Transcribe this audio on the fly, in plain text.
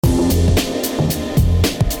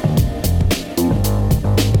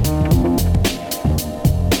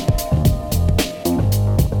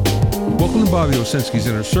Bobby Owsinski's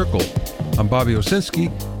Inner Circle. I'm Bobby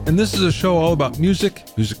Owsinski, and this is a show all about music,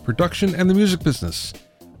 music production, and the music business.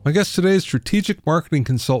 My guest today is strategic marketing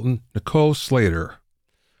consultant Nicole Slater.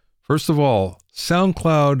 First of all,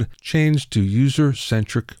 SoundCloud changed to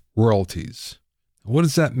user-centric royalties. What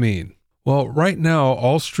does that mean? Well, right now,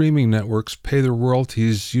 all streaming networks pay their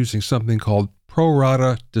royalties using something called pro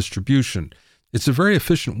rata distribution. It's a very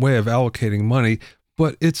efficient way of allocating money,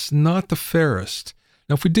 but it's not the fairest.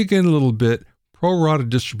 Now, if we dig in a little bit, pro rata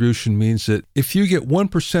distribution means that if you get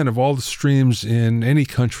 1% of all the streams in any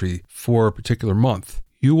country for a particular month,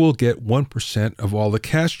 you will get 1% of all the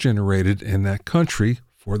cash generated in that country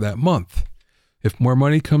for that month. If more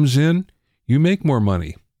money comes in, you make more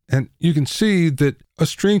money. And you can see that a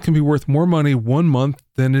stream can be worth more money one month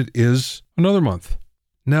than it is another month.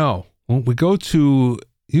 Now, when we go to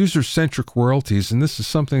user-centric royalties, and this is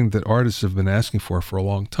something that artists have been asking for a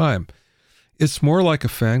long time, it's more like a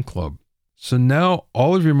fan club. So now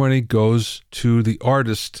all of your money goes to the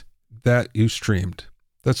artist that you streamed.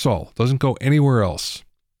 That's all. It doesn't go anywhere else.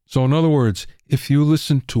 So in other words, if you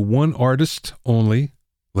listen to one artist only,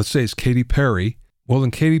 let's say it's Katy Perry, well, then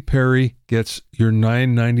Katy Perry gets your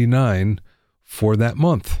 $9.99 for that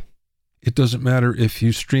month. It doesn't matter if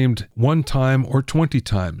you streamed one time or 20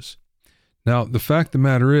 times. Now, the fact of the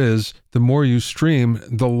matter is, the more you stream,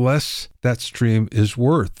 the less that stream is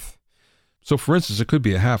worth. So, for instance, it could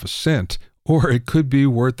be a half a cent, or it could be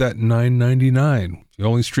worth that $9.99. You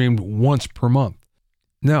only streamed once per month.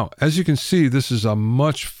 Now, as you can see, this is a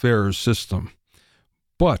much fairer system,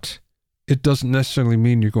 but it doesn't necessarily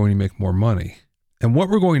mean you're going to make more money. And what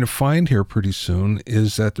we're going to find here pretty soon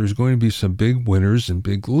is that there's going to be some big winners and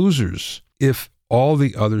big losers if all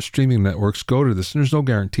the other streaming networks go to this, and there's no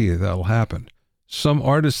guarantee that that'll happen. Some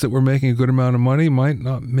artists that were making a good amount of money might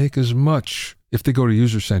not make as much if they go to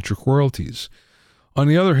user-centric royalties. On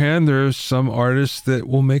the other hand, there's some artists that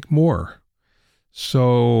will make more.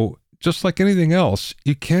 So just like anything else,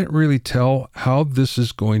 you can't really tell how this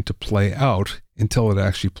is going to play out until it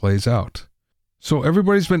actually plays out. So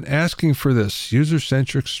everybody's been asking for this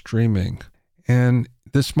user-centric streaming, and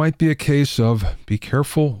this might be a case of be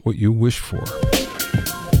careful what you wish for.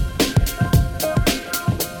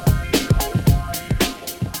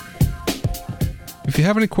 If you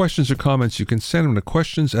have any questions or comments, you can send them to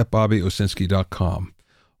questions@bobbyowsinski.com.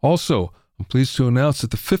 Also, I'm pleased to announce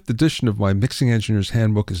that the 5th edition of my Mixing Engineer's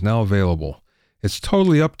Handbook is now available. It's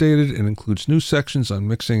totally updated and includes new sections on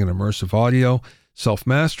mixing and immersive audio,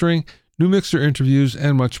 self-mastering, new mixer interviews,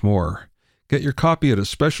 and much more. Get your copy at a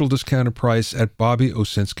special discounted price at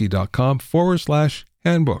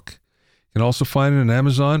bobbyowsinski.com/handbook. You can also find it on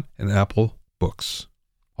Amazon and Apple Books.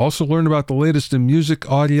 Also learn about the latest in music,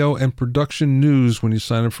 audio, and production news when you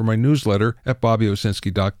sign up for my newsletter at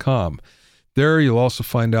bobbyowsinski.com. There you'll also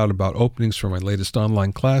find out about openings for my latest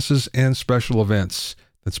online classes and special events.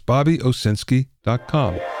 That's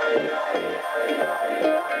bobbyowsinski.com.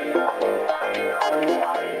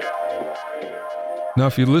 Now,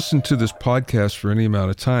 if you listen to this podcast for any amount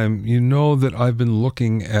of time, you know that I've been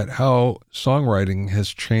looking at how songwriting has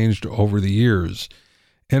changed over the years.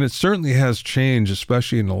 And it certainly has changed,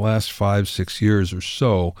 especially in the last 5-6 years or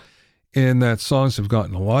so, in that songs have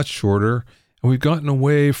gotten a lot shorter, and we've gotten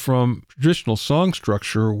away from traditional song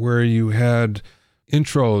structure where you had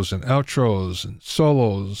intros and outros and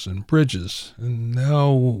solos and bridges, and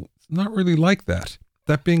now it's not really like that.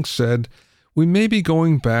 That being said, we may be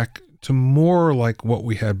going back to more like what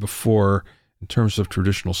we had before in terms of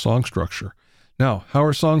traditional song structure. Now, how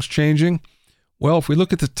are songs changing? Well, if we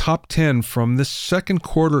look at the top 10 from this second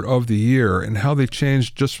quarter of the year and how they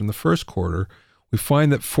changed just from the first quarter, we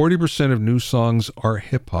find that 40% of new songs are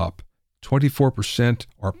hip-hop, 24%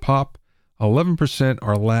 are pop, 11%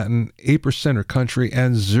 are Latin, 8% are country,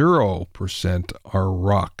 and 0% are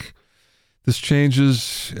rock. This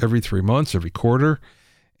changes every 3 months, every quarter,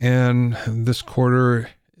 and this quarter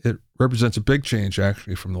it represents a big change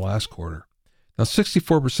actually from the last quarter. Now,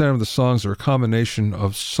 64% of the songs are a combination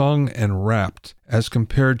of sung and rapped, as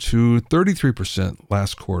compared to 33%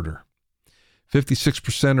 last quarter.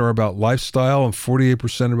 56% are about lifestyle and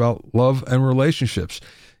 48% about love and relationships.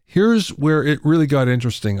 Here's where it really got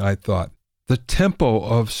interesting, I thought. The tempo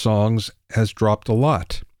of songs has dropped a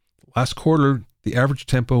lot. Last quarter, the average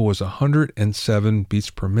tempo was 107 beats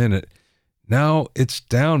per minute. Now it's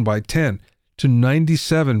down by 10 to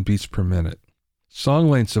 97 beats per minute. Song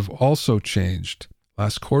lengths have also changed.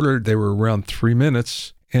 Last quarter, they were around 3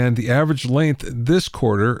 minutes, and the average length this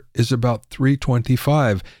quarter is about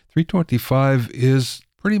 325. 325 is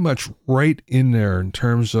pretty much right in there in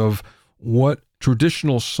terms of what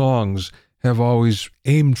traditional songs have always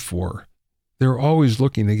aimed for. they're always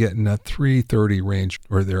looking to get in that 3:30 range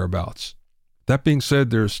or thereabouts. That being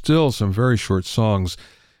said, there's still some very short songs,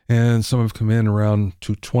 and some have come in around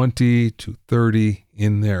 2:20, 2:30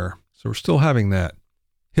 in there. So we're still having that.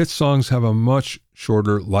 Hit songs have a much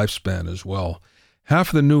shorter lifespan as well. Half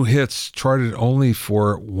of the new hits charted only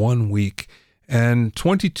for 1 week, and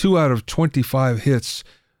 22 out of 25 hits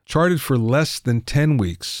charted for less than 10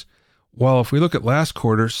 weeks. While if we look at last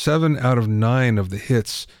quarter, 7 out of 9 of the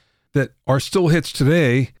hits that are still hits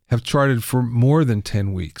today have charted for more than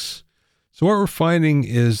 10 weeks. So what we're finding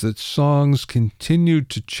is that songs continue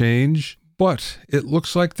to change, but it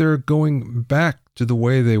looks like they're going back to the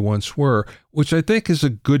way they once were, which I think is a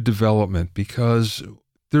good development because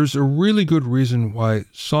there's a really good reason why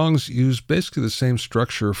songs use basically the same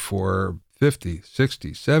structure for 50,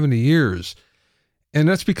 60, 70 years. And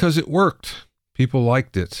that's because it worked. People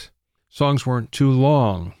liked it. Songs weren't too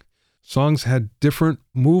long. Songs had different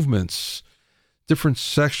movements, different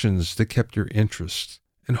sections that kept your interest.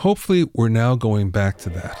 And hopefully we're now going back to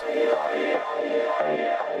that.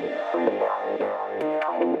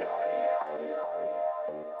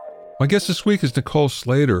 My guest this week is Nicole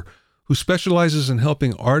Slater, who specializes in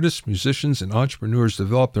helping artists, musicians, and entrepreneurs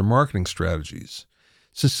develop their marketing strategies.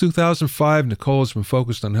 Since 2005, Nicole has been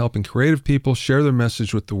focused on helping creative people share their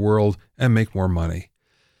message with the world and make more money.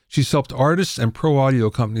 She's helped artists and pro audio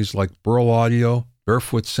companies like Burl Audio,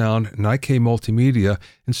 Barefoot Sound, and IK Multimedia,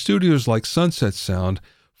 and studios like Sunset Sound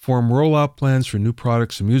form rollout plans for new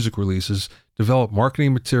products and music releases, develop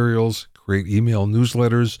marketing materials, create email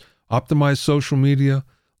newsletters, optimize social media,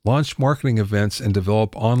 launch marketing events, and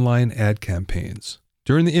develop online ad campaigns.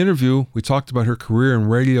 During the interview, we talked about her career in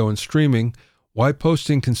radio and streaming, why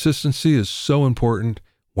posting consistency is so important,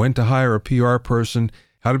 when to hire a PR person,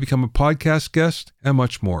 how to become a podcast guest, and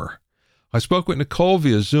much more. I spoke with Nicole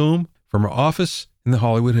via Zoom from her office in the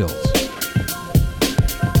Hollywood Hills.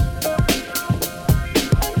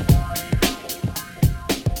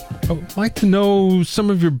 I would like to know some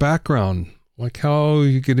of your background, like how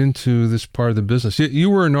you get into this part of the business. You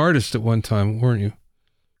were an artist at one time, weren't you?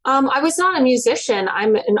 I was not a musician.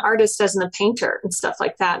 I'm an artist as in a painter and stuff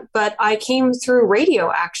like that. But I came through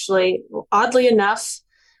radio, actually. Oddly enough,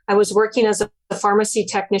 I was working as a pharmacy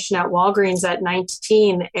technician at Walgreens at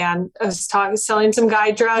 19, and I was selling some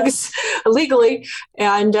guy drugs illegally.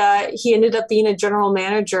 And he ended up being a general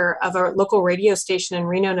manager of a local radio station in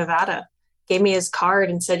Reno, Nevada. Gave me his card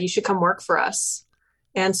and said, "You should come work for us."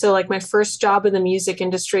 And so like my first job in the music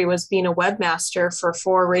industry was being a webmaster for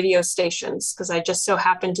 4 radio stations, because I just so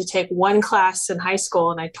happened to take one class in high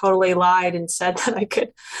school, and I totally lied and said that I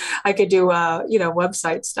could do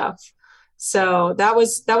website stuff. So that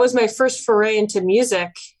was my first foray into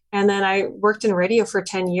music. And then I worked in radio for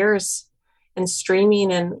 10 years and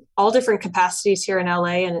streaming in all different capacities here in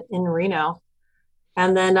LA and in Reno.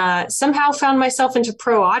 And then somehow found myself into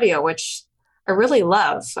pro audio, which I really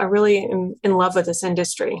love. I really am in love with this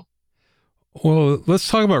industry. Well, let's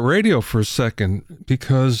talk about radio for a second,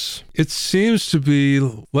 because it seems to be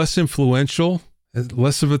less influential,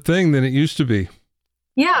 less of a thing than it used to be.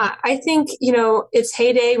 Yeah, I think, its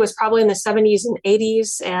heyday was probably in the 70s and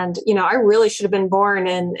 80s. And, I really should have been born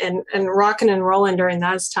and rocking and rolling during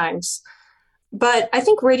those times. But I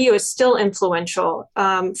think radio is still influential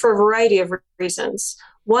for a variety of reasons.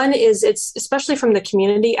 One is it's especially from the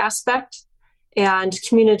community aspect and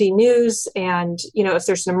community news. And, if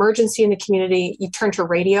there's an emergency in the community, you turn to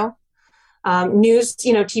radio. News,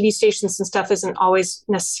 TV stations and stuff isn't always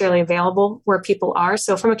necessarily available where people are.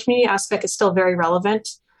 So from a community aspect, it's still very relevant.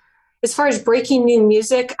 As far as breaking new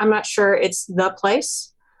music, I'm not sure it's the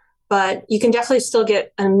place, but you can definitely still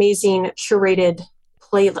get an amazing curated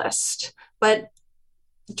playlist. But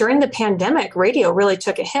during the pandemic, radio really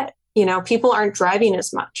took a hit. People aren't driving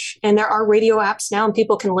as much, and there are radio apps now and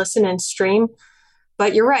people can listen and stream.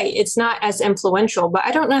 But you're right, it's not as influential, but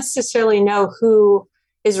I don't necessarily know who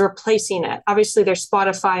is replacing it. Obviously there's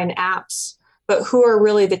Spotify and apps, but who are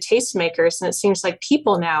really the tastemakers? And it seems like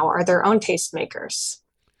people now are their own tastemakers,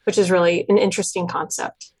 which is really an interesting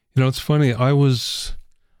concept. It's funny. I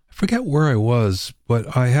forget where I was,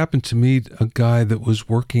 but I happened to meet a guy that was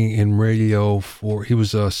working in radio he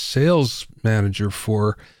was a sales manager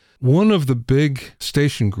for one of the big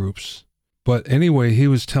station groups. But anyway, he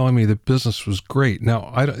was telling me the business was great.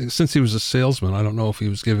 Now, since he was a salesman, I don't know if he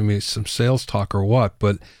was giving me some sales talk or what,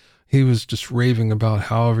 but he was just raving about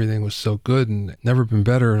how everything was so good and never been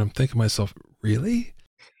better. And I'm thinking to myself, really?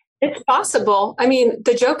 It's possible. I mean,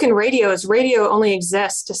 the joke in radio is radio only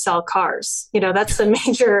exists to sell cars. That's the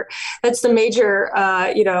major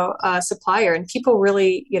supplier, and people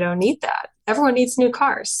really, need that. Everyone needs new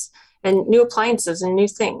cars. and new appliances and new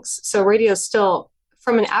things. So radio still,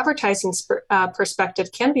 from an advertising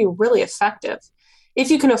perspective, can be really effective if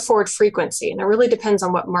you can afford frequency. And it really depends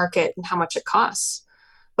on what market and how much it costs.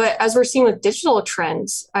 But as we're seeing with digital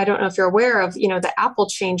trends, I don't know if you're aware of, the Apple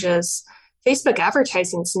changes. Facebook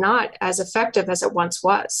advertising is not as effective as it once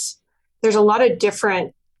was. There's a lot of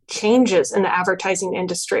different changes in the advertising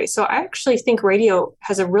industry. So I actually think radio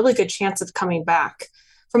has a really good chance of coming back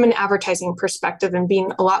from an advertising perspective and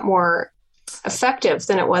being a lot more effective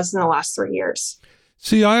than it was in the last 3 years.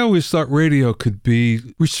 See, I always thought radio could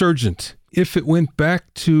be resurgent if it went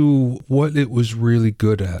back to what it was really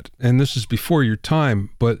good at. And this is before your time,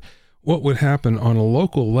 but what would happen on a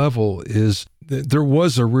local level is that there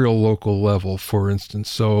was a real local level, for instance.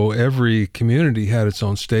 So every community had its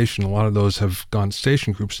own station. A lot of those have gone to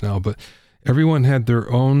station groups now, but everyone had their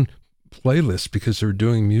own playlist because they're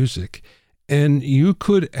doing music. And you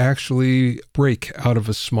could actually break out of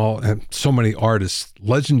a small, and so many artists,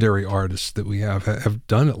 legendary artists that we have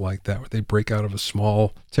done it like that, where they break out of a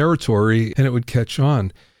small territory and it would catch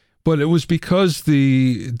on. But it was because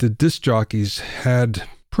the disc jockeys had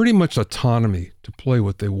pretty much autonomy to play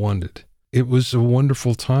what they wanted. It was a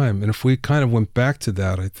wonderful time. And if we kind of went back to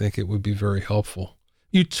that, I think it would be very helpful.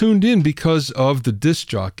 You tuned in because of the disc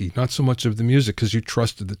jockey, not so much of the music, because you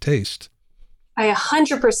trusted the taste. I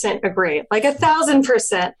 100% agree, like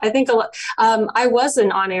 1,000%. I think I was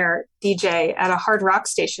an on-air DJ at a hard rock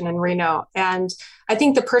station in Reno. And I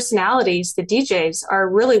think the personalities, the DJs, are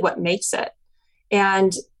really what makes it.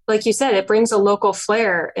 And like you said, it brings a local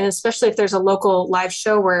flair. And especially if there's a local live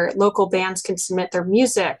show where local bands can submit their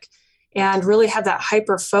music and really have that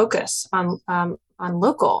hyper focus on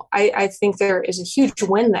local, I think there is a huge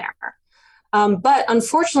win there. But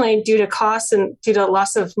unfortunately, due to costs and due to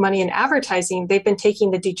loss of money in advertising, they've been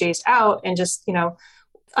taking the DJs out and just,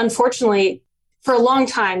 unfortunately, for a long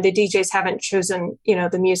time, the DJs haven't chosen,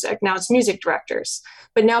 the music. Now it's music directors.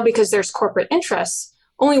 But now because there's corporate interests,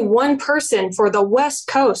 only one person for the West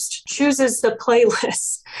Coast chooses the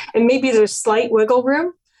playlist. And maybe there's slight wiggle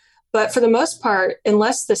room. But for the most part,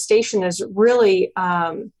 unless the station is really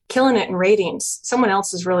killing it in ratings, someone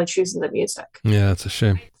else is really choosing the music. Yeah, that's a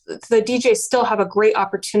shame. The DJs still have a great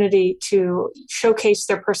opportunity to showcase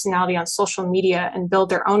their personality on social media and build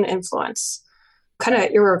their own influence, kind of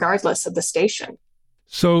irregardless of the station.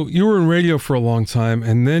 So you were in radio for a long time,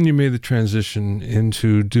 and then you made the transition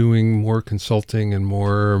into doing more consulting and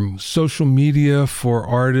more social media for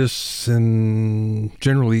artists and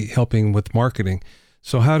generally helping with marketing.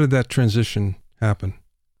 So how did that transition happen?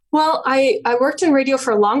 Well, I worked in radio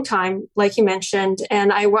for a long time, like you mentioned,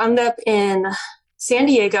 and I wound up in San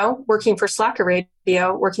Diego working for Slacker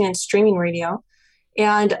Radio, working in streaming radio,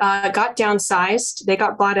 and got downsized. They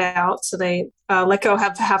got bought out, so they let go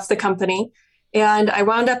of half the company. And I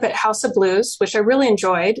wound up at House of Blues, which I really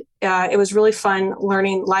enjoyed. It was really fun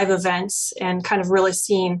learning live events and kind of really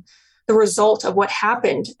seeing the result of what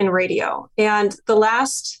happened in radio. And the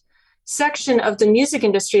last section of the music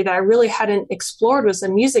industry that I really hadn't explored was the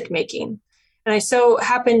music making. And I so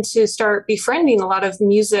happened to start befriending a lot of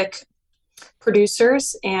music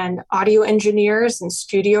producers and audio engineers and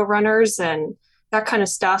studio runners and that kind of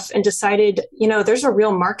stuff, and decided, there's a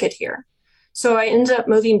real market here. So I ended up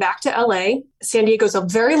moving back to LA. San Diego's a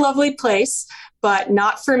very lovely place, but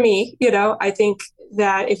not for me. I think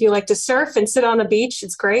that if you like to surf and sit on the beach,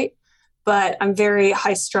 it's great, but I'm very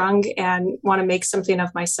high strung and want to make something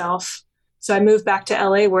of myself. So I moved back to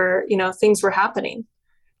LA where, things were happening.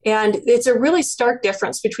 And it's a really stark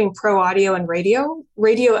difference between pro audio and radio.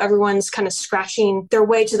 Radio, everyone's kind of scratching their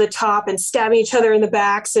way to the top and stabbing each other in the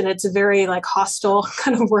backs. And it's a very hostile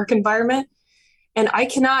kind of work environment. And I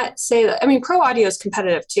cannot say that. I mean, pro audio is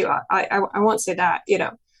competitive too. I won't say that,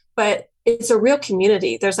 but it's a real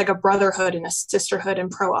community. There's like a brotherhood and a sisterhood in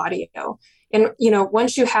pro audio. And,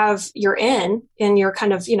 once you're in and you're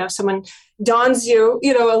kind of, someone dawns you,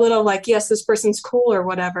 a little like, yes, this person's cool or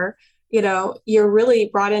whatever, you're really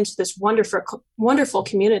brought into this wonderful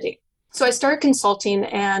community. So I started consulting,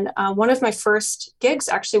 and one of my first gigs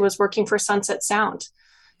actually was working for Sunset Sound.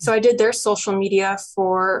 So I did their social media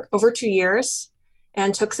for over 2 years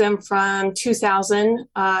and took them from 2,000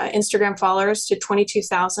 Instagram followers to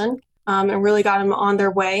 22,000 and really got them on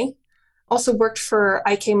their way. Also worked for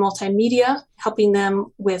IK Multimedia, helping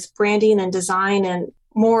them with branding and design and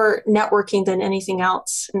more networking than anything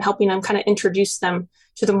else, and helping them kind of introduce them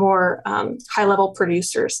to the more high-level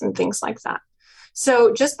producers and things like that.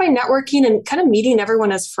 So just by networking and kind of meeting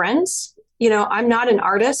everyone as friends, I'm not an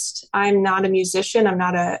artist, I'm not a musician, I'm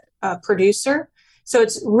not a producer. So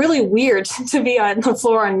it's really weird to be on the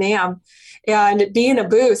floor on NAMM and be in a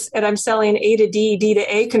booth and I'm selling A to D, D to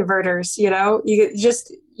A converters. You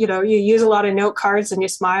just, you use a lot of note cards and you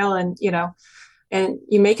smile and, and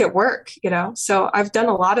you make it work, So I've done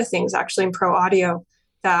a lot of things actually in pro audio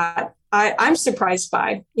that I'm surprised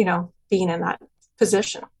by, being in that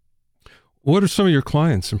position. What are some of your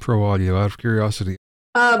clients in pro audio, out of curiosity?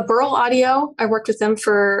 Burl Audio, I worked with them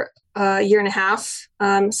for a year and a half.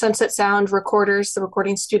 Sunset Sound Recorders, the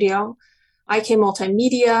recording studio. IK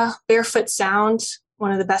Multimedia, Barefoot Sound,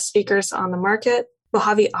 one of the best speakers on the market.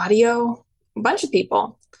 Mojave Audio, a bunch of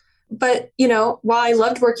people. But, while I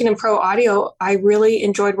loved working in pro audio, I really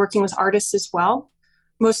enjoyed working with artists as well,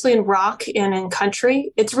 mostly in rock and in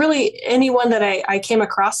country. It's really anyone that I came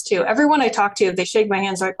across to. Everyone I talk to, they shake my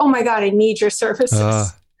hands like, oh my God, I need your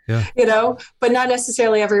services. Yeah. But not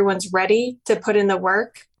necessarily everyone's ready to put in the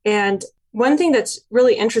work. And one thing that's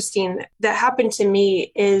really interesting that happened to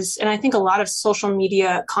me is, and I think a lot of social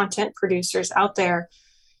media content producers out there,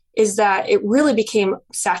 is that it really became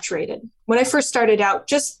saturated. When I first started out,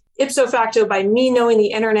 just ipso facto, by me knowing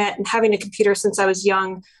the internet and having a computer since I was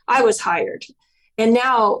young, I was hired. And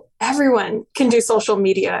now everyone can do social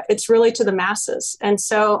media. It's really to the masses. And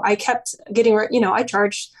so I kept getting, I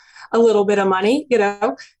charged a little bit of money,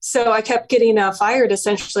 so I kept getting fired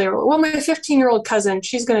essentially. Well, my 15-year-old cousin,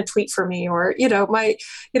 she's going to tweet for me, or, my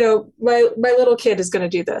little kid is going to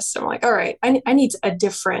do this. So I'm like, all right, I need a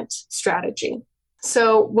different strategy.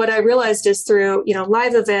 So what I realized is through,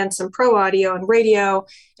 live events and pro audio and radio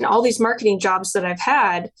and all these marketing jobs that I've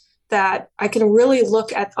had, that I can really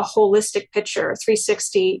look at a holistic picture,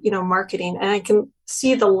 360, marketing, and I can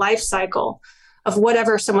see the life cycle of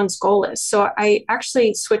whatever someone's goal is. So I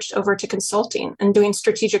actually switched over to consulting and doing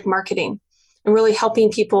strategic marketing and really helping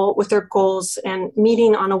people with their goals and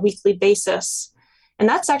meeting on a weekly basis. And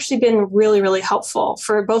that's actually been really, really helpful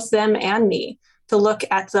for both them and me to look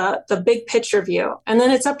at the big picture view. And then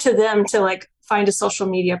it's up to them to find a social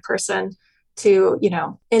media person to,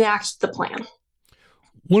 enact the plan.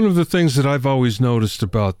 One of the things that I've always noticed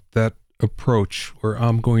about that approach, where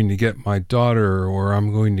I'm going to get my daughter or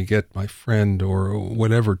I'm going to get my friend or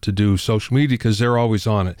whatever to do social media because they're always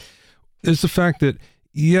on it, is the fact that,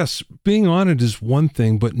 yes, being on it is one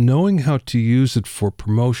thing, but knowing how to use it for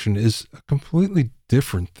promotion is a completely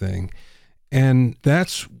different thing. And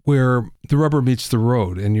that's where the rubber meets the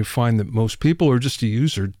road. And you find that most people, or just a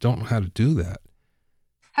user, don't know how to do that.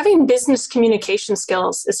 Having business communication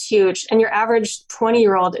skills is huge. And your average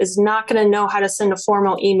 20-year-old is not going to know how to send a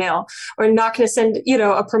formal email, or not going to send,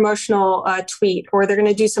 a promotional tweet, or they're going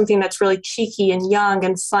to do something that's really cheeky and young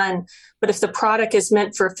and fun. But if the product is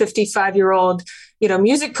meant for a 55-year-old,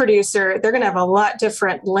 music producer, they're going to have a lot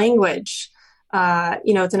different language, than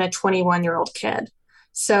a 21-year-old kid.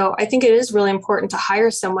 So I think it is really important to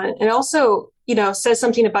hire someone, and also, says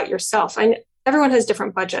something about yourself. Everyone has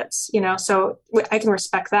different budgets, so I can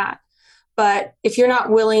respect that. But if you're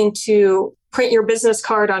not willing to print your business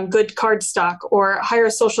card on good cardstock, or hire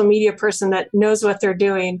a social media person that knows what they're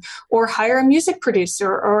doing, or hire a music producer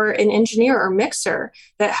or an engineer or mixer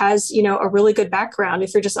that has, a really good background.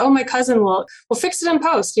 If you're just, my cousin will fix it in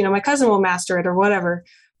post, my cousin will master it or whatever,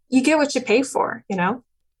 you get what you pay for,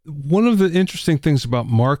 One of the interesting things about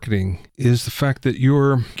marketing is the fact that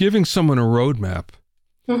you're giving someone a roadmap.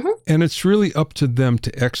 Mm-hmm. And it's really up to them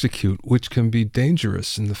to execute, which can be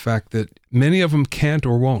dangerous in the fact that many of them can't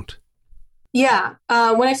or won't. Yeah.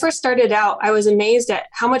 When I first started out, I was amazed at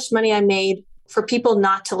how much money I made for people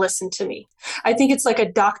not to listen to me. I think it's like a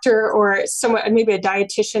doctor or someone, maybe a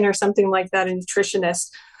dietitian or something like that, a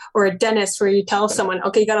nutritionist or a dentist, where you tell someone,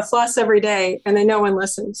 okay, you got to floss every day, and then no one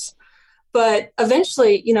listens. But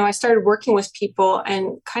eventually, I started working with people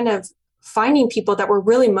and kind of finding people that were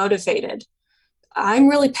really motivated. I'm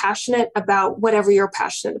really passionate about whatever you're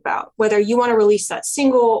passionate about, whether you want to release that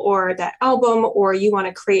single or that album, or you want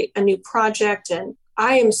to create a new project. And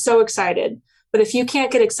I am so excited. But if you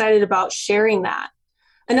can't get excited about sharing that,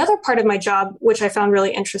 another part of my job, which I found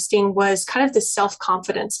really interesting, was kind of the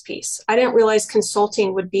self-confidence piece. I didn't realize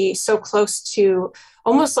consulting would be so close to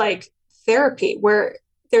almost like therapy, where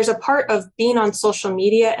there's a part of being on social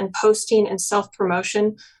media and posting and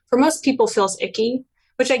self-promotion for most people feels icky,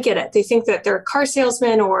 which I get it. They think that they're a car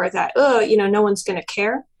salesman, or that, no one's going to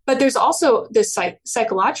care. But there's also this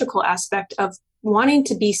psychological aspect of wanting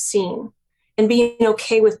to be seen and being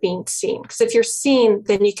okay with being seen. Because if you're seen,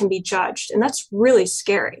 then you can be judged. And that's really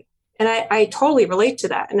scary. And I totally relate to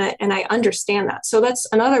that. And I understand that. So that's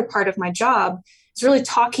another part of my job, is really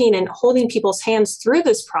talking and holding people's hands through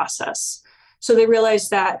this process. So they realize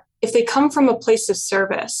that if they come from a place of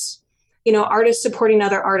service, artists supporting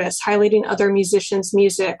other artists, highlighting other musicians'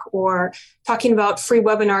 music, or talking about free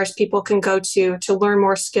webinars people can go to learn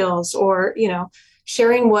more skills, or,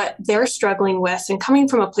 sharing what they're struggling with and coming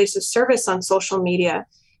from a place of service on social media.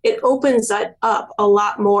 It opens that up a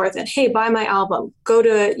lot more than, hey, buy my album, go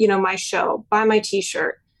to, my show, buy my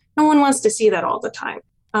t-shirt. No one wants to see that all the time.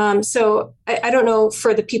 So I don't know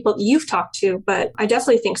for the people you've talked to, but I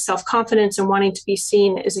definitely think self-confidence and wanting to be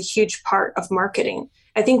seen is a huge part of marketing.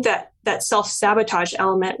 I think that self-sabotage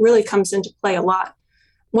element really comes into play a lot.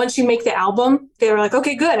 Once you make the album, they're like,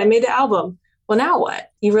 okay, good, I made the album. Well, now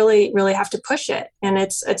what? You really, really have to push it. And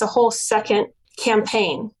it's a whole second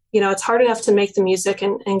campaign. It's hard enough to make the music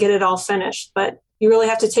and get it all finished, but you really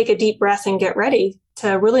have to take a deep breath and get ready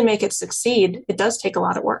to really make it succeed. It does take a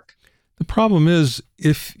lot of work. The problem is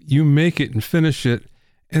if you make it and finish it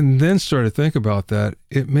and then start to think about that,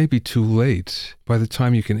 it may be too late by the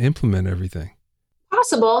time you can implement everything.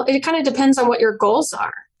 Possible. It kind of depends on what your goals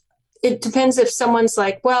are. It depends if someone's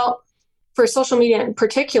like, well, for social media in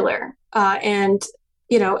particular, and,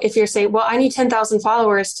 if you're saying, well, I need 10,000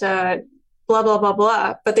 followers to blah, blah, blah,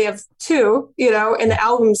 blah, but they have 2, and the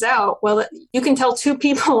album's out, well, you can tell 2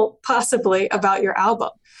 people possibly about your album.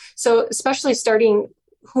 So especially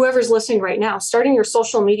whoever's listening right now, starting your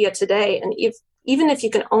social media today, and even if you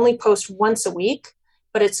can only post once a week,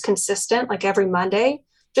 but it's consistent, like every Monday,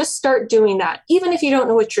 just start doing that, even if you don't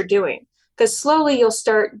know what you're doing, because slowly you'll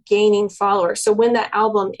start gaining followers. So when that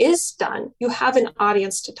album is done, you have an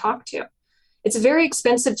audience to talk to. It's very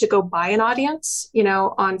expensive to go buy an audience,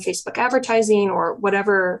 on Facebook advertising or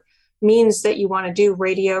whatever means that you want to do,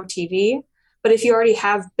 radio, TV. But if you already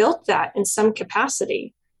have built that in some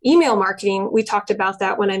capacity, email marketing, we talked about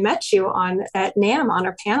that when I met you at NAMM on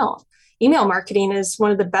our panel. Email marketing is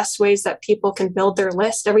one of the best ways that people can build their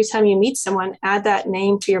list. Every time you meet someone, add that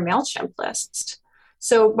name to your MailChimp list.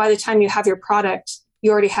 So by the time you have your product,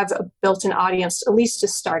 you already have a built-in audience, at least to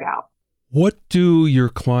start out. What do your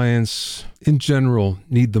clients in general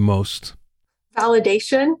need the most?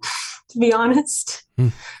 Validation, to be honest.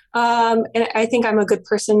 And I think I'm a good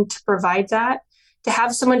person to provide that, to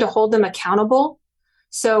have someone to hold them accountable.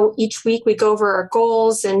 So each week we go over our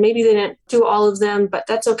goals, and maybe they didn't do all of them, but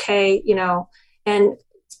that's okay, and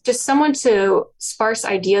just someone to sparse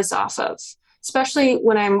ideas off of, especially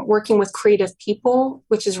when I'm working with creative people,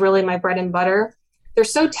 which is really my bread and butter. They're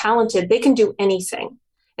so talented, they can do anything.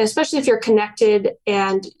 And especially if you're connected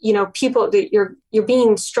and, people that you're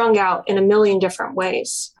being strung out in a million different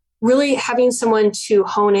ways. Really having someone to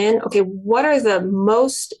hone in, okay, what are the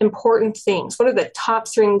most important things? What are the top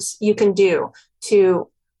things you can do to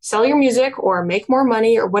sell your music or make more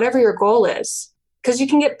money or whatever your goal is? Because you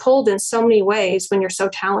can get pulled in so many ways when you're so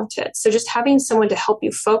talented. So just having someone to help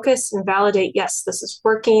you focus and validate, yes, this is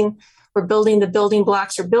working. We're building the building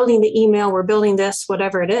blocks, we're building the email, we're building this,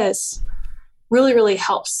 whatever it is, really, really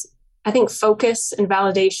helps. I think focus and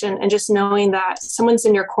validation and just knowing that someone's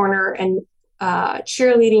in your corner and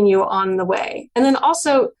cheerleading you on the way. And then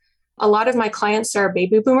also a lot of my clients are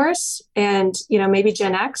baby boomers and, maybe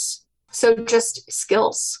Gen X. So just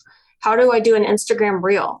skills. How do I do an Instagram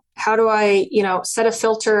reel? How do I, set a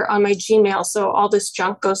filter on my Gmail so all this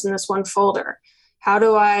junk goes in this one folder? How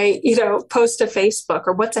do I, post to Facebook,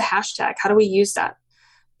 or what's a hashtag? How do we use that?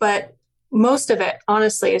 But most of it,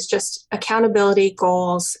 honestly, is just accountability,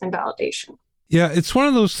 goals, and validation. Yeah, it's one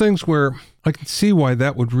of those things where I can see why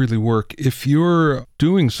that would really work. If you're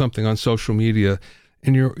doing something on social media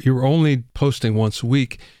and you're only posting once a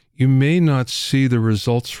week, you may not see the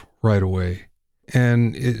results right away.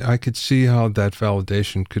 And I could see how that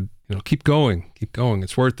validation could, keep going.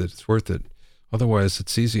 It's worth it. Otherwise,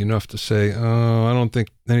 it's easy enough to say, oh, I don't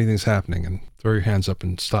think anything's happening, and throw your hands up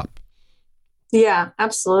and stop. Yeah,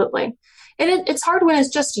 absolutely. And it's hard when it's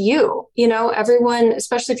just you, everyone,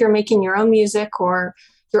 especially if you're making your own music or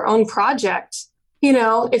your own project,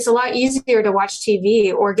 it's a lot easier to watch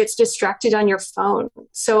TV or gets distracted on your phone.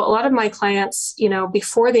 So a lot of my clients,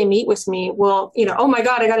 before they meet with me will, oh my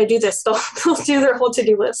God, I got to do this. They'll do their whole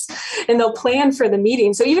to-do list and they'll plan for the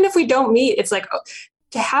meeting. So even if we don't meet, it's like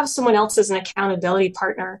to have someone else as an accountability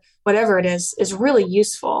partner, whatever it is really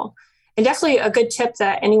useful. And definitely a good tip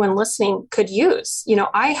that anyone listening could use.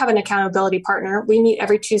 I have an accountability partner. We meet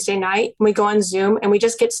every Tuesday night and we go on Zoom and we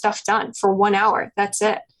just get stuff done for 1 hour. That's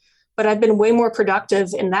it. But I've been way more productive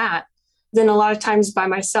in that than a lot of times by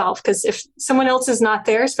myself. Because if someone else is not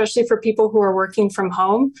there, especially for people who are working from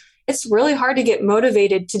home, it's really hard to get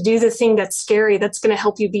motivated to do the thing that's scary, that's going to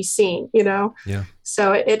help you be seen, Yeah.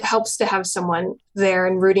 So it helps to have someone there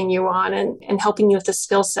and rooting you on and helping you with the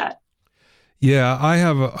skill set. Yeah, I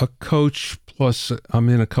have a coach, plus I'm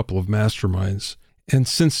in a couple of masterminds. And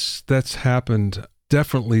since that's happened,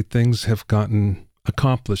 definitely things have gotten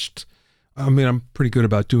accomplished. I mean, I'm pretty good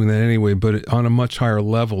about doing that anyway, but on a much higher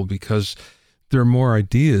level because there are more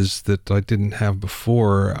ideas that I didn't have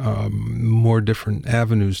before, more different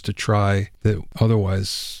avenues to try that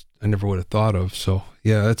otherwise I never would have thought of. So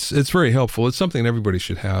yeah, it's very helpful. It's something everybody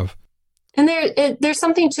should have. And there's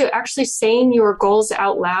something to actually saying your goals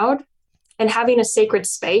out loud and having a sacred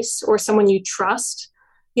space or someone you trust.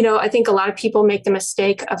 I think a lot of people make the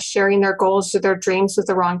mistake of sharing their goals or their dreams with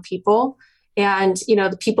the wrong people. And,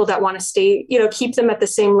 the people that want to stay, keep them at the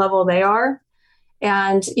same level they are.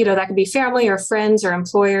 And, that could be family or friends or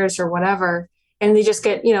employers or whatever. And they just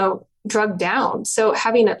get, drugged down. So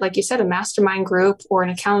having, like you said, a mastermind group or an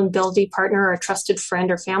accountability partner or a trusted friend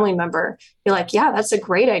or family member, you're like, yeah, that's a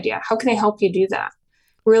great idea. How can I help you do that?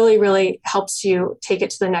 Really, really helps you take it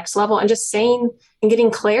to the next level and just saying and getting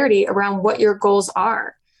clarity around what your goals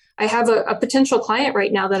are. I have a potential client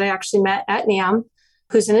right now that I actually met at NAMM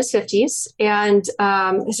who's in his 50s and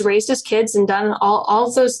has raised his kids and done all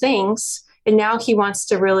of those things. And now he wants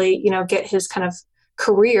to really, get his kind of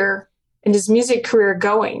career and his music career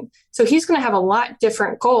going. So he's going to have a lot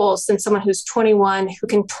different goals than someone who's 21, who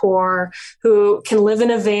can tour, who can live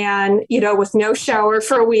in a van, with no shower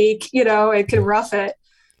for a week, and can rough it.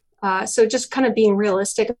 So just kind of being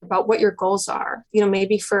realistic about what your goals are.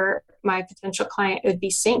 Maybe for my potential client, it would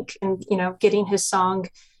be sync and, getting his song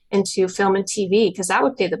into film and TV because that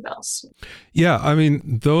would pay the bills. Yeah, I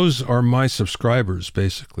mean, those are my subscribers,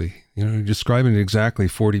 basically. Describing exactly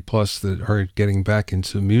 40 plus that are getting back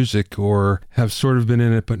into music or have sort of been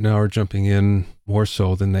in it, but now are jumping in more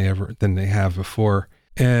so than they have before.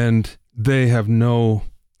 And they have no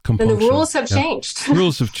compunction. And the rules have changed.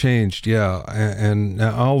 Rules have changed, yeah, and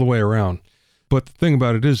all the way around. But the thing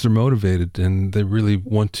about it is they're motivated and they really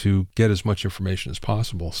want to get as much information as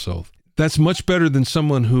possible. So that's much better than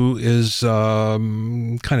someone who is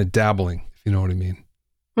kind of dabbling, if you know what I mean.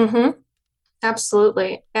 Mm-hmm.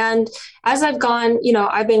 Absolutely. And as I've gone,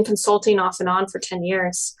 I've been consulting off and on for 10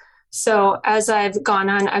 years. So as I've gone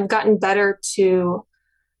on, I've gotten better to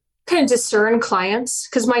kind of discern clients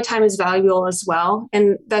because my time is valuable as well.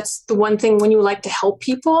 And that's the one thing when you like to help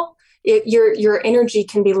people, your energy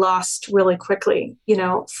can be lost really quickly.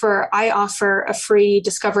 I offer a free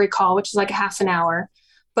discovery call, which is like a half an hour,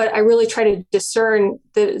 but I really try to discern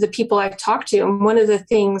the people I've talked to. And one of the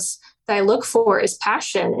things that I look for is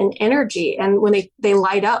passion and energy. And when they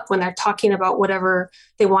light up when they're talking about whatever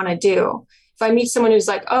they want to do. If I meet someone who's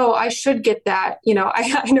like, oh, I should get that.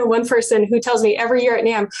 I know one person who tells me every year at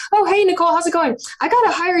NAMM, oh, hey, Nicole, how's it going? I got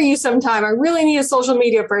to hire you sometime. I really need a social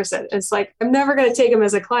media person. It's like, I'm never going to take him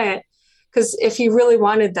as a client because if he really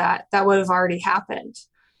wanted that would have already happened.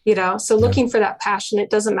 So looking for that passion, it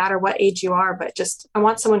doesn't matter what age you are, but just I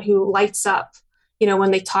want someone who lights up,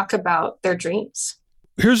 when they talk about their dreams.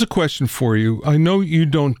 Here's a question for you. I know you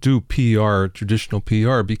don't do PR, traditional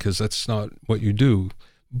PR, because that's not what you do,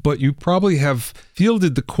 but you probably have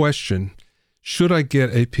fielded the question, should I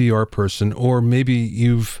get a PR person? Or maybe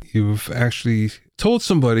you've actually told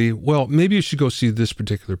somebody, well, maybe you should go see this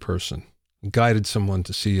particular person, guided someone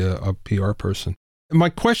to see a PR person. And my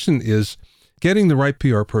question is, getting the right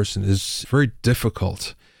PR person is very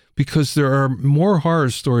difficult because there are more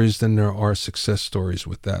horror stories than there are success stories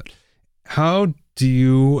with that. How do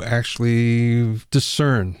you actually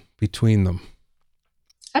discern between them?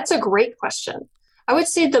 That's a great question. I would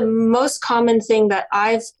say the most common thing that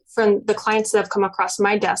from the clients that have come across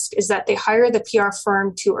my desk is that they hire the PR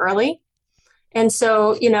firm too early. And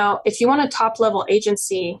so, if you want a top level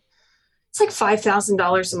agency, it's like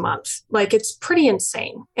 $5,000 a month. Like it's pretty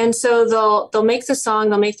insane. And so they'll make the song,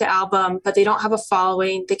 they'll make the album, but they don't have a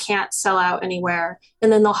following. They can't sell out anywhere. And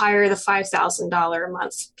then they'll hire the $5,000 a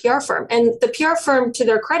month PR firm. And the PR firm, to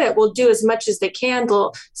their credit, will do as much as they can.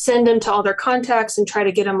 They'll send them to all their contacts and try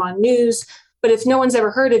to get them on news. But if no one's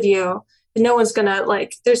ever heard of you, no one's going to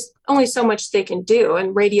there's only so much they can do.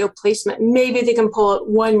 And radio placement, maybe they can pull out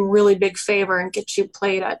one really big favor and get you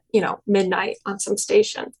played at, midnight on some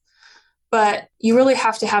station. But you really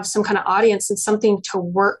have to have some kind of audience and something to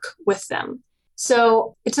work with them.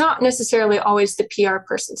 So it's not necessarily always the PR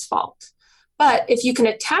person's fault. But if you can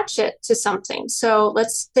attach it to something, so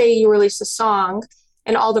let's say you release a song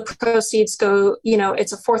and all the proceeds go,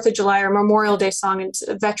 it's a 4th of July or Memorial Day song and it's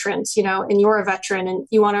veterans, and you're a veteran and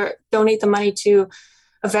you want to donate the money to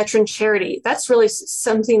a veteran charity. That's really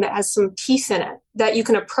something that has some teeth in it that you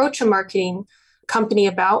can approach a marketing company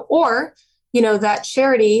about, or that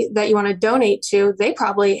charity that you want to donate to, they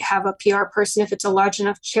probably have a PR person if it's a large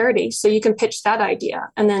enough charity. So you can pitch that idea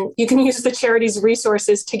and then you can use the charity's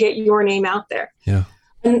resources to get your name out there. Yeah.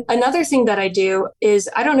 And another thing that I do is,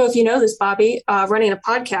 I don't know if you know this, Bobby, running a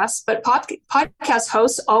podcast, but podcast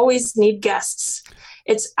hosts always need guests.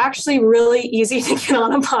 It's actually really easy to get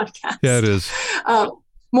on a podcast. Yeah, it is.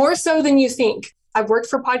 More so than you think. I've worked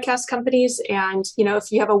for podcast companies, and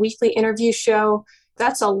if you have a weekly interview show,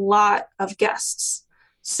 that's a lot of guests.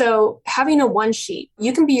 So having a one sheet,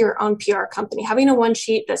 you can be your own PR company. Having a one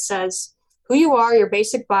sheet that says who you are, your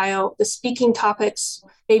basic bio, the speaking topics,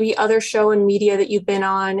 maybe other show and media that you've been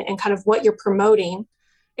on, and kind of what you're promoting,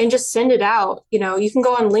 and just send it out. You can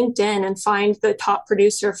go on LinkedIn and find the top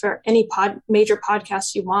producer for any major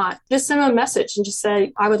podcast you want. Just send them a message and just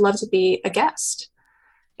say, I would love to be a guest.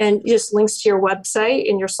 And just links to your website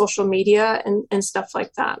and your social media and stuff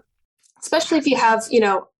like that. Especially if you have,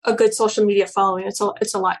 a good social media following,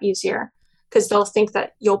 it's a lot easier, because they'll think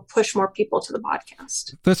that you'll push more people to the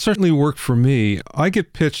podcast. That certainly worked for me. I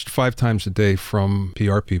get pitched 5 times a day from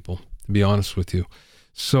PR people, to be honest with you.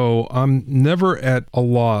 So I'm never at a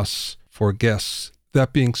loss for guests.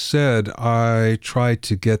 That being said, I try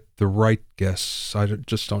to get the right guests. I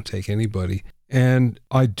just don't take anybody. And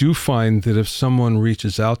I do find that if someone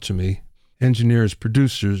reaches out to me, engineers,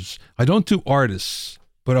 producers, I don't do artists,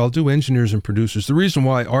 but I'll do engineers and producers. The reason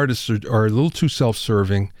why artists are a little too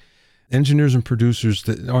self-serving, engineers and producers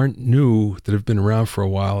that aren't new, that have been around for a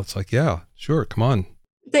while, it's like, yeah, sure, come on.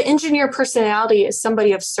 The engineer personality is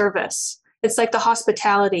somebody of service. It's like the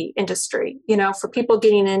hospitality industry, for people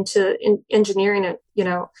getting into engineering,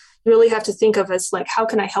 you really have to think of as like, how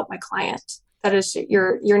can I help my client? That is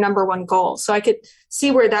your number one goal. So I could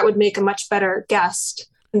see where that would make a much better guest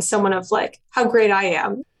than someone of like, how great I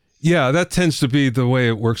am. Yeah, that tends to be the way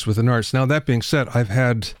it works with an artist. Now, that being said, I've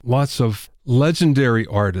had lots of legendary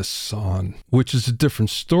artists on, which is a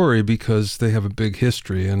different story because they have a big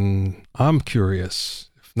history, and I'm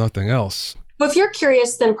curious, if nothing else. Well, if you're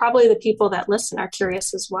curious, then probably the people that listen are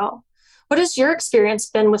curious as well. What has your experience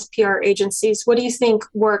been with PR agencies? What do you think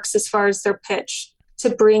works as far as their pitch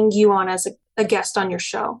to bring you on as a guest on your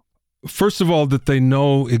show? First of all, that they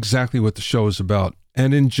know exactly what the show is about.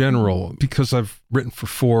 And in general, because I've written for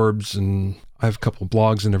Forbes and I have a couple of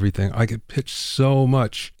blogs and everything, I get pitched so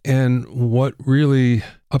much. And what really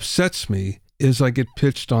upsets me is I get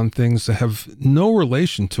pitched on things that have no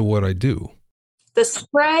relation to what I do. The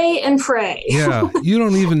spray and pray. Yeah, you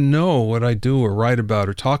don't even know what I do or write about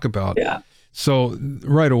or talk about. Yeah. So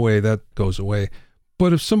right away, that goes away.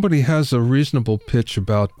 But if somebody has a reasonable pitch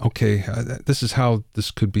about, okay, this is how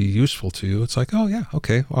this could be useful to you, it's like, oh yeah,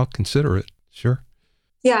 okay, I'll consider it. Sure.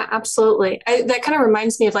 Yeah, absolutely. That kind of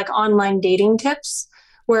reminds me of like online dating tips,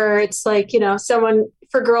 where it's like, someone,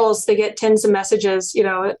 for girls, they get tens of messages,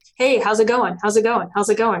 hey, how's it going? How's it going? How's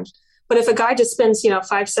it going? But if a guy just spends,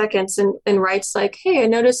 5 seconds and writes like, hey, I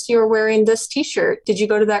noticed you were wearing this t-shirt. Did you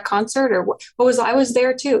go to that concert? Or I was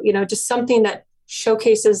there too, just something that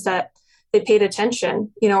showcases that they paid attention,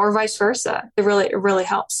 or vice versa. It really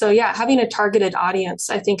helps. So yeah, having a targeted audience,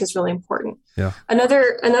 I think, is really important. Yeah.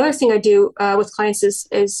 Another thing I do with clients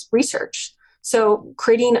is research. So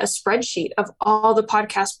creating a spreadsheet of all the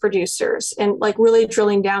podcast producers and like really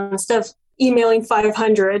drilling down, instead of emailing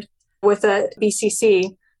 500 with a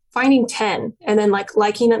BCC, finding 10 and then like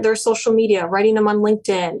liking their social media, writing them on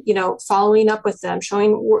LinkedIn, following up with them,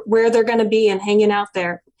 showing where they're going to be and hanging out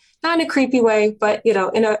there. Not in a creepy way, but,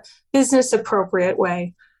 in a business appropriate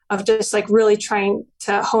way of just like really trying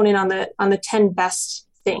to hone in on the 10 best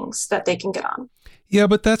things that they can get on. Yeah,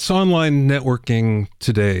 but that's online networking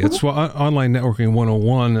today. It's online networking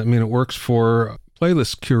 101. I mean, it works for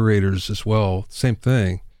playlist curators as well. Same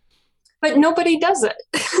thing. But nobody does it.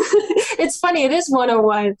 It's funny. It is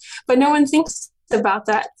 101, but no one thinks about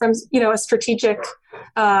that from, a strategic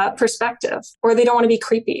perspective, or they don't want to be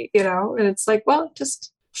creepy, and it's like, well,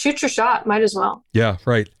 just shoot your shot. Might as well. Yeah,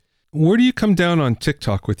 right. Where do you come down on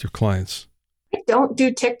TikTok with your clients? I don't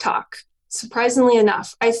do TikTok, surprisingly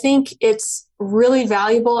enough. I think it's really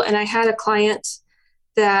valuable. And I had a client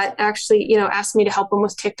that actually, asked me to help him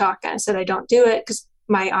with TikTok. And I said, I don't do it because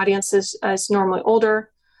my audience is normally older.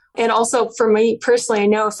 And also for me personally, I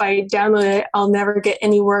know if I download it, I'll never get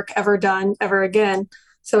any work ever done ever again.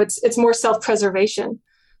 So it's more self-preservation.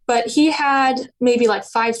 But he had maybe like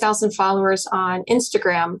 5,000 followers on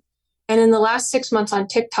Instagram. And in the last 6 months on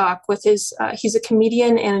TikTok with he's a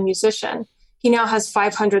comedian and a musician, he now has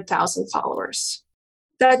 500,000 followers.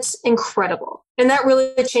 That's incredible. And that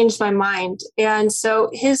really changed my mind. And so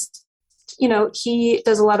he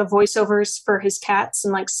does a lot of voiceovers for his cats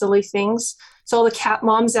and like silly things. So all the cat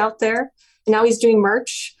moms out there, and now he's doing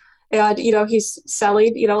merch. And, he's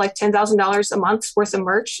selling, like $10,000 a month worth of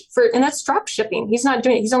merch and that's drop shipping. He's not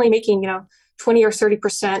doing it. He's only making, 20 or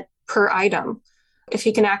 30% per item. if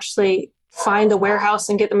he can actually find the warehouse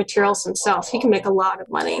and get the materials himself, he can make a lot of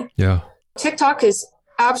money. Yeah. TikTok is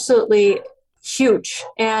absolutely huge,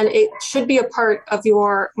 and it should be a part of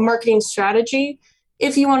your marketing strategy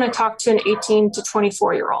if you want to talk to an 18 to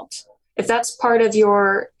 24-year-old. If that's part of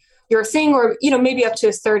your thing, or, maybe up to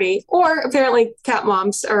a 30, or apparently cat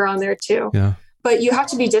moms are on there too. Yeah. But you have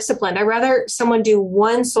to be disciplined. I'd rather someone do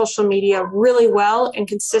one social media really well and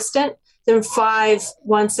consistent than 5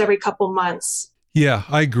 once every couple months. Yeah,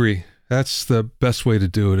 I agree. That's the best way to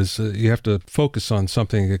do it, is you have to focus on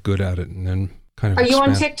something and get good at it, and then kind of Are expand.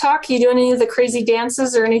 you on TikTok? Are you doing any of the crazy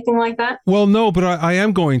dances or anything like that? Well, no, but I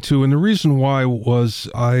am going to. And the reason why was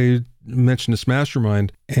I mentioned this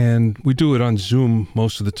mastermind, and we do it on Zoom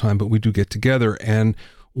most of the time, but we do get together. And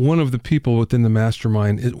one of the people within the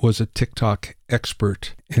mastermind, it was a TikTok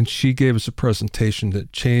expert, and she gave us a presentation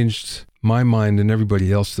that changed my mind and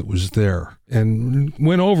everybody else that was there, and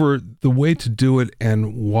went over the way to do it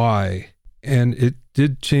and why. And it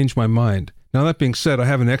did change my mind. Now, that being said, I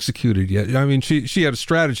haven't executed yet. I mean, she had a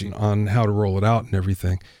strategy on how to roll it out and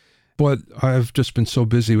everything, but I've just been so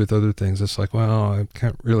busy with other things. It's like, well, I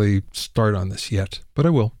can't really start on this yet, but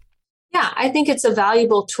I will. Yeah, I think it's a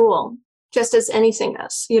valuable tool, just as anything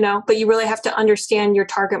is, but you really have to understand your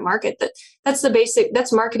target market. That's the basic,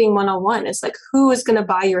 that's marketing 101. It's like, who is going to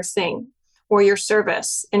buy your thing or your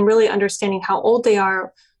service, and really understanding how old they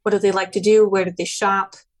are, what do they like to do, where do they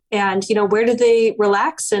shop, and, where do they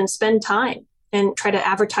relax and spend time, and try to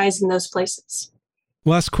advertise in those places.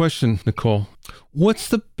 Last question, Nicole. What's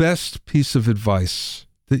the best piece of advice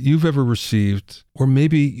that you've ever received, or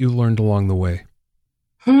maybe you learned along the way?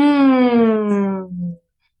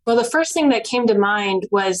 Well, the first thing that came to mind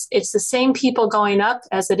was, it's the same people going up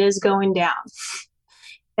as it is going down.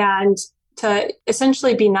 And to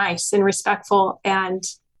essentially be nice and respectful. And,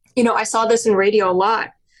 I saw this in radio a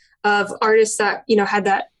lot, of artists that, had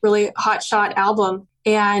that really hot shot album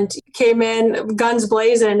and came in guns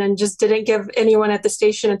blazing and just didn't give anyone at the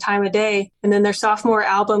station a time of day. And then their sophomore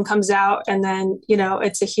album comes out, and then,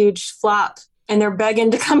 it's a huge flop, and they're begging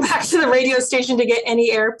to come back to the radio station to get any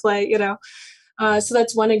airplay, So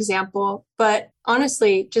that's one example. But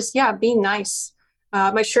honestly, just, being nice.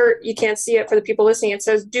 My shirt, you can't see it for the people listening. It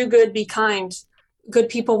says, do good, be kind. Good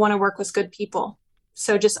people want to work with good people.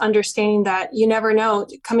 So just understanding that you never know,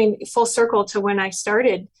 coming full circle to when I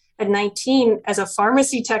started at 19 as a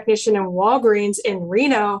pharmacy technician in Walgreens in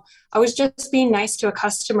Reno, I was just being nice to a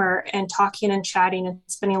customer and talking and chatting and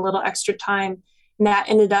spending a little extra time. And that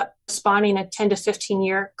ended up spawning a 10 to 15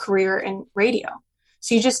 year career in radio.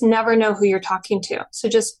 So you just never know who you're talking to. So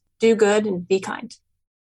just do good and be kind.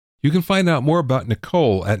 You can find out more about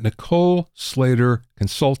Nicole at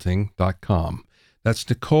NicoleSlaterConsulting.com. That's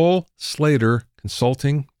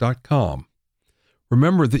NicoleSlaterConsulting.com.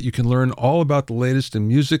 Remember that you can learn all about the latest in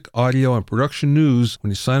music, audio, and production news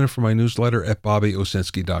when you sign up for my newsletter at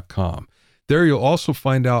BobbyOwsinski.com. There you'll also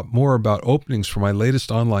find out more about openings for my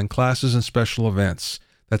latest online classes and special events.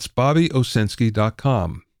 That's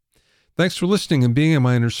BobbyOwsinski.com. Thanks for listening and being in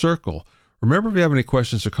my inner circle. Remember, if you have any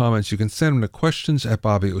questions or comments, you can send them to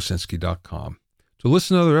questions@BobbyOwsinski.com. To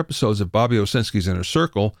listen to other episodes of Bobby Owsinski's Inner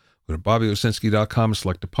Circle, go to BobbyOwsinski.com and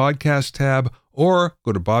select the podcast tab, or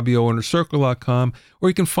go to BobbyOInnerCircle.com, where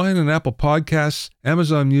you can find an Apple Podcasts,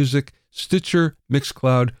 Amazon Music, Stitcher,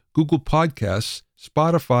 Mixcloud, Google Podcasts,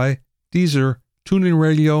 Spotify, Deezer, TuneIn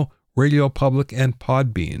Radio, Radio Public, and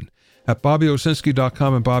Podbean. At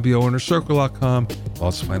BobbyOwsinski.com and BobbyOInnerCircle.com, you'll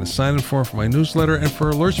also find a sign-in form for my newsletter and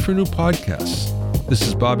for alerts for new podcasts. This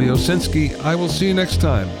is Bobby Owsinski. I will see you next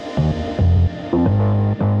time.